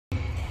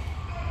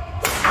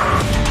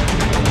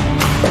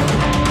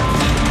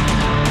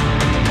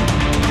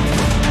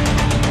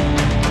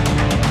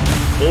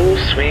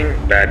swing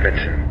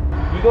badminton.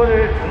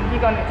 이거를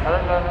단기간에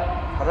잘하려면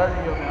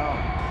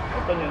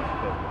어떤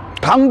연습을?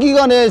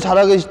 단기간에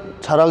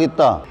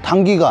잘하겠다.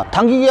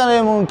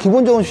 단기간에는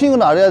기본적인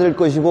스윙은 알아야 될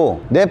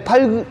것이고 내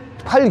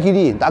팔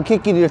길이,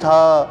 라켓 길이를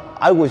다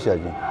알고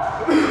있어야지.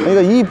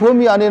 그러니까 이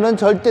범위 안에는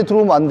절대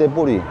들어오면 안 돼,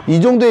 볼이.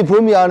 이 정도의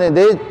범위 안에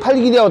내 팔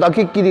길이하고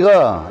라켓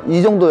길이가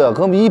이 정도야.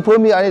 그럼 이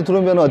범위 안에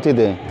들어오면 어떻게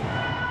돼?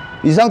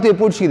 이 상태에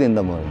볼 치게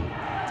된단 말이야.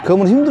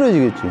 그러면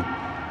힘들어지겠지.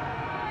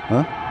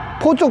 어?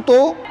 포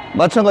쪽도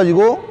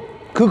마찬가지고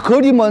그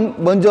거리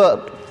먼저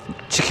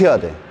지켜야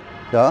돼.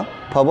 자,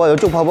 봐봐.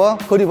 이쪽 봐봐.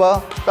 거리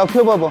봐. 딱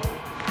펴봐봐.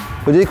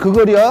 그지? 그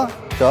거리야.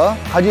 자,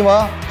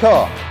 가지마.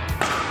 펴.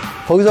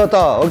 거기서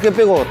딱 어깨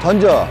빼고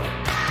던져.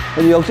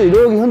 그지? 여기서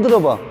이렇게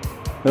흔들어봐.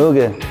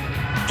 이렇게.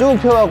 쭉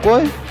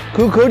펴갖고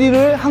그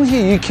거리를 항상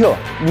익혀.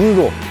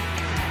 눈으로.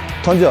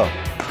 던져.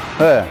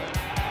 예. 네.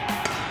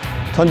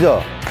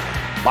 던져.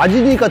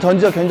 맞으니까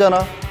던져.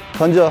 괜찮아?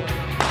 던져.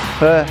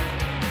 예. 네.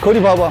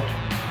 거리 봐봐.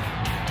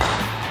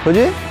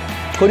 그지?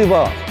 거리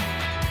봐.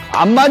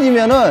 안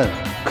맞으면은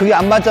그게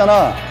안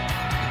맞잖아.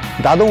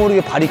 나도 모르게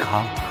발이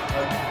가.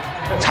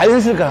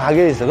 자연스럽게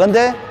가게 있어.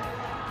 근데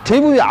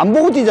대부분이 안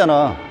보고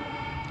뛰잖아.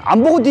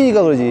 안 보고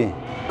뛰니까 그러지.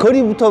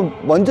 거리부터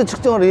먼저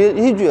측정을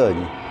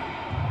해줘야지.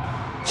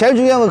 제일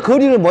중요한 건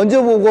거리를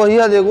먼저 보고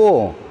해야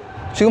되고,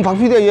 지금 박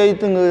PD가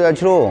이야기했던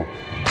것처럼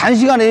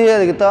단시간에 해야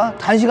되겠다.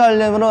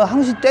 단시간에 하려면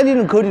항상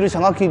때리는 거리를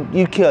정확히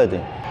익혀야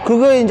돼.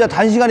 그거에 이제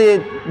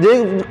단시간에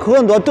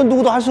그건 어떤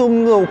누구도 할 수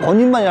없는 거고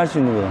본인만이 할 수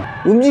있는 거야.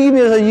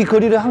 움직이면서 이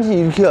거리를 항상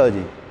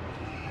익혀야지.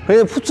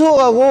 그래서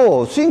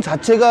푸트워크하고 스윙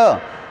자체가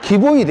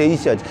기본이 돼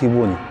있어야지.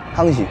 기본이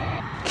항상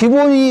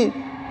기본이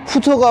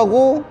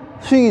푸트워크하고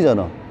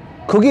스윙이잖아.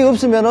 그게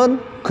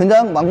없으면은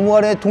그냥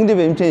막무가내 동대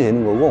배드민턴이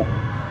되는 거고,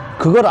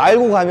 그걸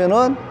알고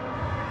가면은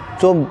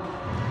좀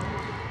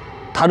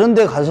다른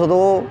데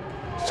가서도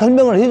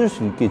설명을 해줄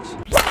수 있겠지.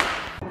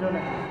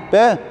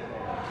 빼.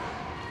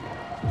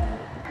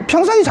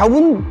 평상시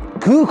잡은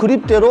그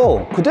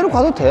그립대로 그대로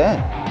가도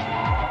돼.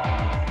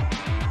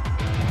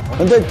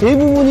 근데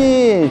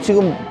대부분이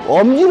지금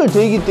엄지를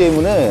대기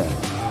때문에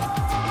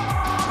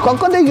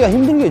깎아내기가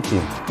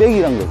힘들겠지.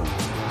 백이란 것은.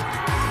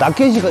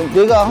 라켓이,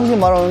 내가 항상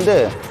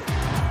말하는데,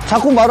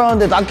 자꾸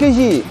말하는데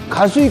라켓이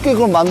갈 수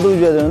있게끔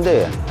만들어줘야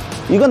되는데,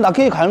 이건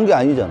라켓이 가는 게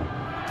아니잖아.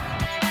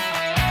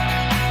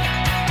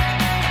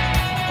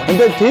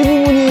 근데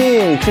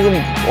대부분이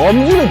지금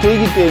엄지를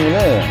대기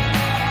때문에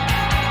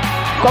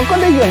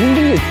깎아내기가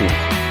힘들겠지.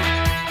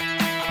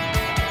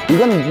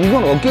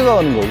 이건 어깨가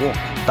가는 거고,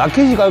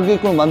 라켓이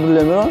가게끔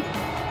만들려면,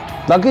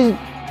 라켓이,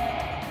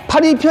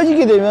 팔이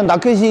펴지게 되면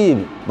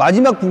라켓이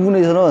마지막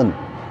부분에서는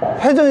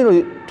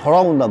회전으로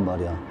돌아온단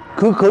말이야.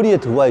 그 거리에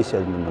들어와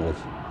있어야 된다는 거지.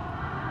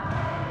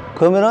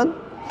 그러면은,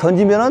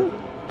 던지면은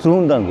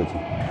들어온다는 거지.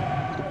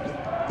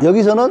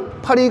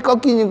 여기서는 팔이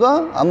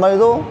꺾이니까 아무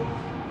해도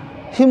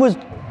힘을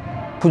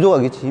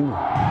부족하겠지, 힘을.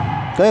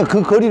 그냥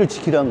그 거리를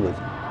지키라는 거지.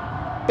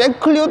 백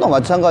클리어도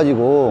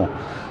마찬가지고,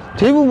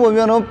 대부분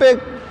보면은 백,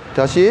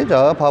 다시,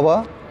 자,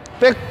 봐봐.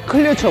 백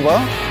클리어 쳐봐.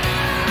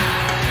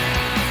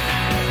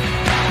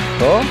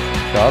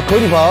 자,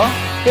 거리 봐.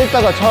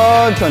 뺐다가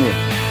천천히.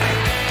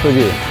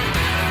 그지?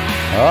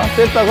 자,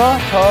 뺐다가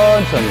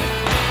천천히.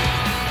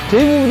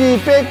 대부분이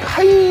백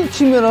하이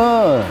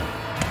치면은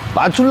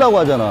맞추려고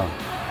하잖아.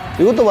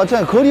 이것도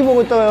마찬가지야. 거리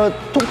보고 있다가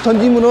톡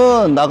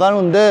던지면은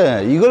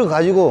나가는데, 이걸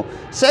가지고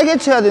세게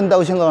쳐야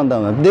된다고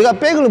생각한다면, 내가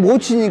백을 못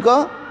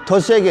치니까 더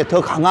세게,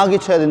 더 강하게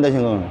쳐야 된다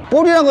생각을.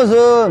 볼이란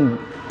것은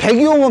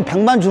 100이 오면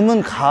 100만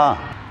주면 가.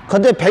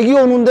 근데 100이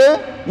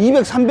오는데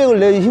 200, 300을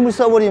내 힘을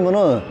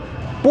써버리면은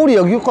볼이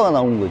여기 효과가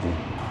나오는 거지.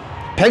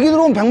 100이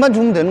들어오면 100만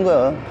주면 되는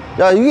거야.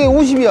 야, 이게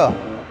 50이야.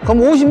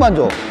 그럼 50만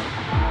줘.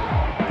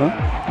 어?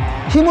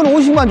 힘은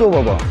 50만 줘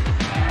봐봐.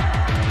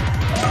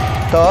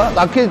 자,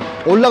 라켓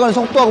올라가는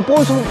속도하고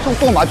볼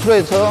속도가 맞추라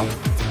해서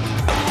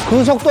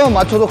그 속도만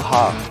맞춰도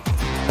가.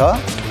 자,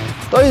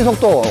 떨리는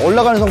속도,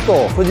 올라가는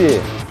속도,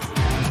 그지?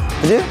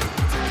 그지?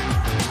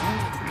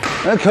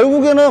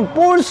 결국에는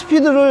볼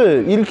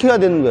스피드를 일으켜야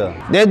되는 거야.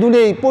 내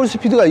눈에 볼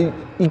스피드가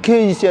익혀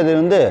있어야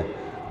되는데,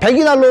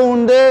 100이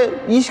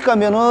날라오는데 20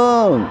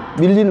 가면은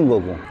밀리는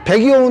거고,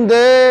 100이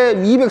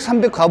오는데 200,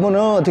 300 가면은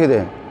어떻게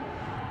돼?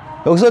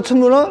 여기서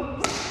치면은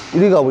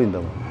이리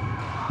가버린다고.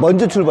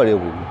 먼저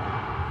출발해버리고.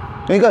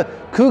 그러니까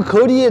그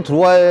거리에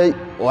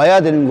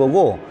들어와야 되는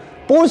거고,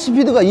 볼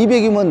스피드가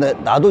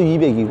 200이면 나도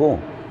 200이고,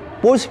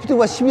 볼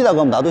스피드가 10이다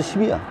그러면 나도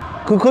 10이야.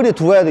 그 거리에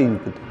들어와야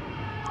되니까.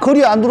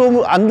 거리 안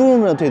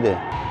들어오면 어떻게 돼?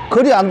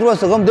 거리 안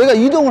들어왔어. 그럼 내가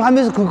이동을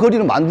하면서 그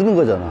거리를 만드는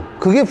거잖아.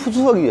 그게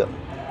푸트워크야.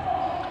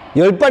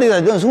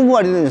 10발이든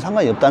 20발이든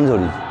상관이 없다는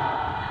소리지.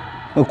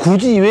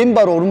 굳이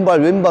왼발,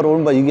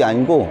 오른발 이게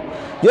아니고,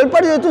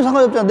 10발이 됐든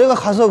상관이 없잖아. 내가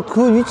가서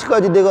그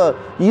위치까지 내가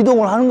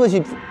이동을 하는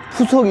것이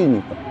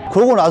푸트워크이니까.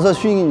 그러고 나서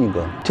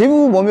스윙이니까.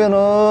 대부분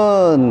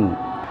보면은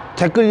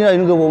댓글이나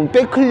이런 거 보면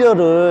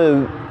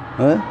백클리어를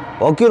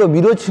어깨로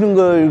밀어치는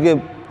걸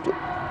이렇게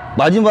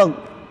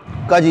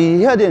마지막까지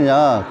해야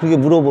되냐, 그렇게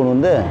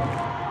물어보는데,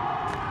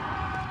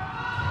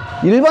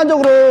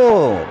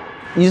 일반적으로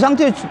이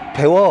상태에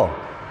배워.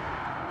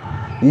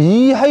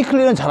 이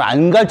하이클리는 잘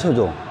안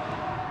가르쳐줘.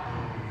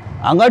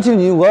 안 가르치는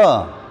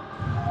이유가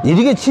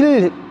이렇게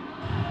칠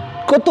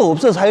것도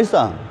없어.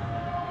 사실상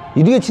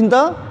이렇게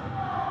친다?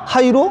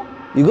 하이로?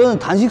 이거는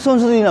단식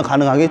선수들이나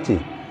가능하겠지.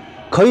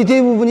 거의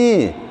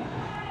대부분이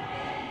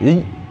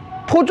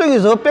포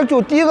쪽에서 백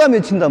쪽으로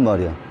뛰어가며 친단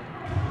말이야.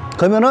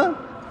 그러면은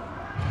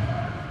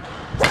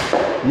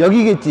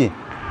여기겠지.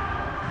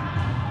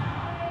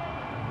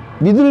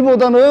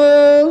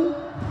 미들보다는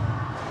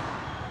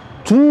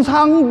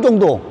중상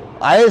정도,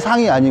 아예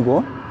상이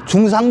아니고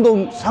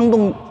중상동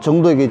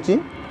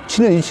정도겠지.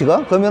 치는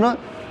위치가. 그러면은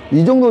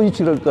이 정도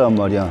위치를 할 거란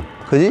말이야.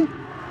 그지?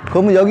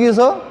 그러면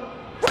여기에서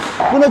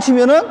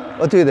끊어치면은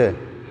어떻게 돼?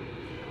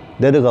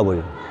 내려가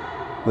버려.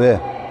 왜?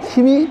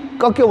 힘이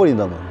꺾여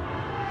버린단 말이야.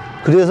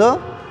 그래서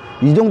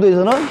이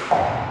정도에서는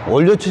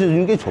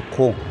올려쳐주는 게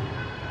좋고,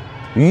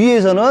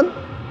 위에서는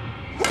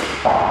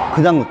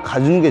그냥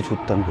가주는 게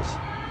좋다는 거지.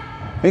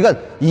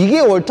 그러니까 이게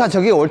옳다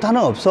저게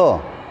옳다는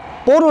없어.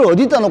 볼을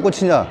어디다 놓고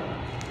치냐?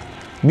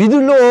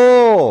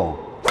 미들로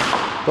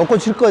놓고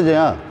칠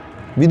거냐?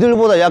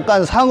 미들보다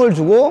약간 상을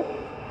주고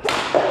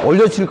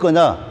올려 칠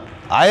거냐?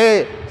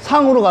 아예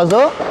상으로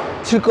가서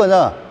칠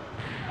거냐?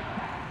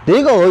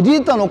 내가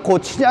어디에다 놓고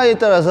치냐에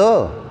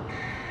따라서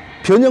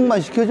변형만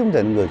시켜주면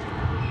되는 거지.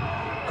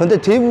 근데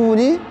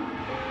대부분이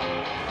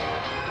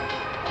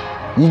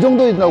이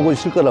정도에 놓고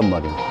칠 거란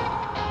말이야.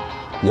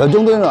 이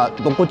정도에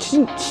놓고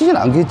치진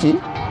않겠지?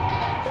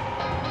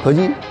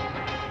 그지?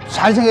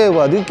 잘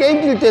생각해봐. 너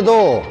게임 뛸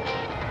때도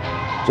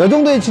저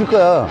정도에 칠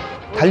거야.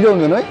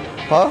 달려오면은.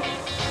 봐.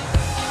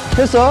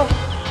 했어?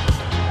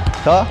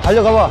 자,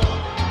 달려가봐.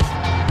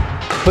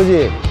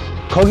 그지?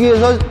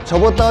 거기에서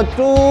접었다가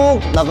쭉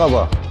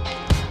나가봐.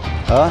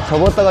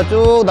 접었다가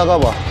쭉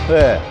나가봐.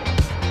 왜?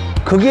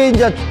 그게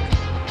이제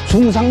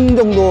중상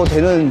정도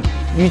되는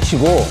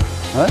위치고,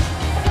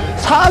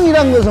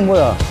 상이란 것은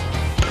뭐야?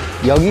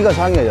 여기가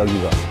상이야,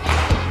 여기가.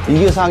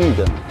 이게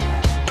상이잖아.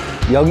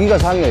 여기가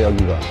상이야,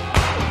 여기가.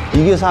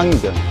 이게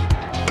상이잖아.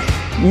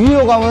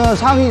 위로 가면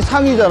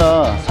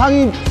상이잖아.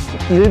 상이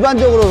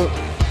일반적으로,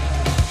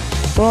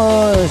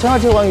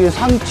 생활체육관이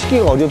상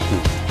치기가 어렵지.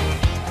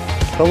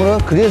 그러면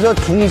그래서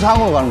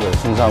중상으로 가는 거예요,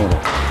 중상으로.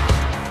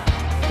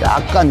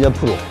 약간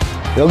옆으로.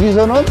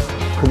 여기서는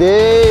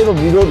그대로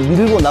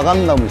밀고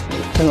나간다고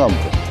생각하면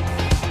돼.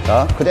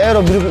 자,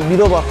 그대로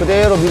밀어봐.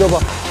 그대로 밀어봐.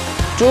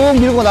 쭉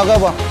밀고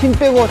나가봐. 힘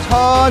빼고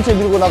천천히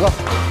밀고 나가.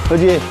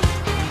 그지?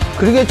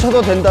 그렇게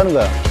쳐도 된다는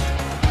거야.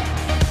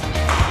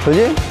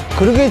 그지?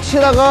 그렇게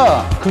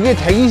치다가 그게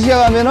되기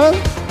시작하면은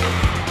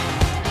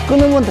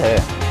끊으면 돼.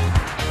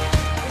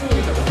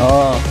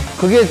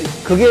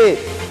 그게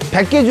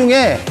 100개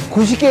중에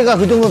 90개가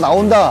그 정도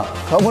나온다.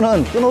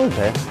 그러면은 끊어도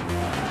돼.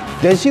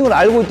 내 스윙을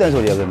알고 있다는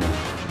소리야, 그러면.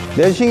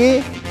 내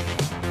스윙이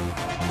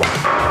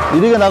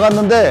이렇게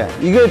나갔는데,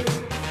 이게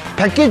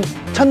 100개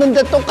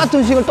쳤는데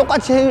똑같은 스윙을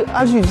똑같이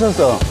할 수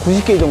있었어.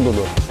 90개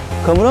정도도.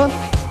 그러면은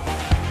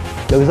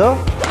여기서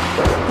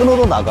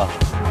끊어도 나가.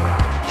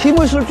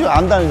 힘을 쓸 줄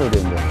안다는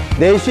소리인데.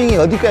 내 스윙이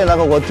어디까지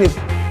나가고 어떻게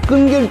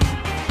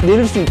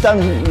내릴 수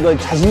있다는 걸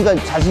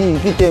자신이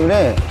있기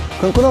때문에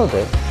그건 끊어도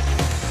돼.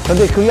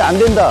 근데 그게 안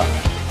된다.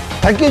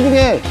 100개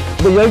중에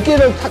뭐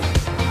 10개를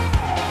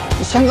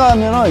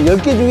생각하면은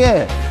 10개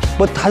중에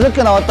뭐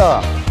 5개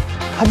나왔다.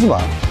 하지 마.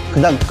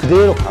 그냥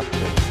그대로 가.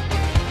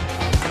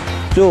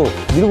 쭉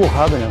밀고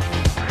가, 그냥.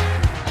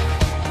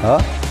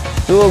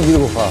 쭉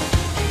밀고 가.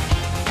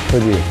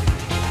 그지?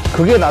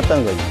 그게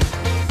낫다는 거지.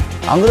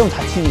 안 그러면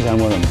다치지,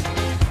 잘못하면.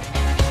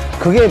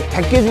 그게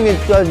 100개 중에,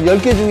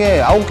 10개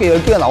중에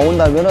 9개, 10개가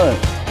나온다면은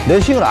내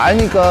스윙을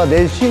아니까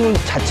내 스윙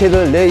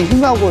자체를 내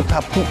힘하고 다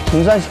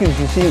분산시킬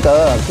수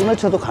있으니까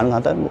끊어쳐도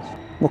가능하다는 거지.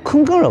 뭐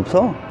큰 건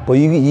없어. 뭐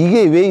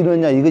이게 왜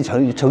이러냐,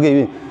 저게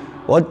왜.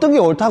 어떤 게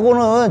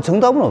옳다고는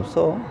정답은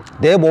없어.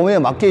 내 몸에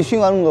맞게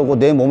스윙하는 거고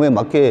내 몸에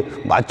맞게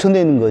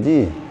맞춰내는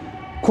거지.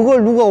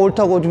 그걸 누가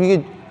옳다고,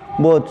 이게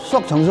뭐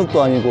수학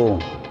정석도 아니고,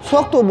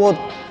 수학도 뭐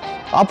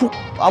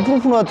앞으로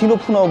푸나 뒤로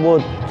푸나 뭐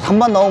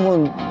 3만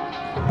나오면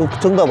뭐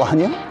정답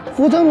아니야?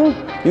 그거잖아.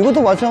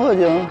 이것도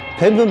마찬가지야.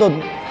 배드민턴도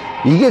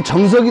이게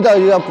정석이다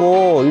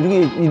이래갖고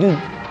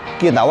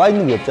이렇게 나와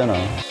있는 게 없잖아.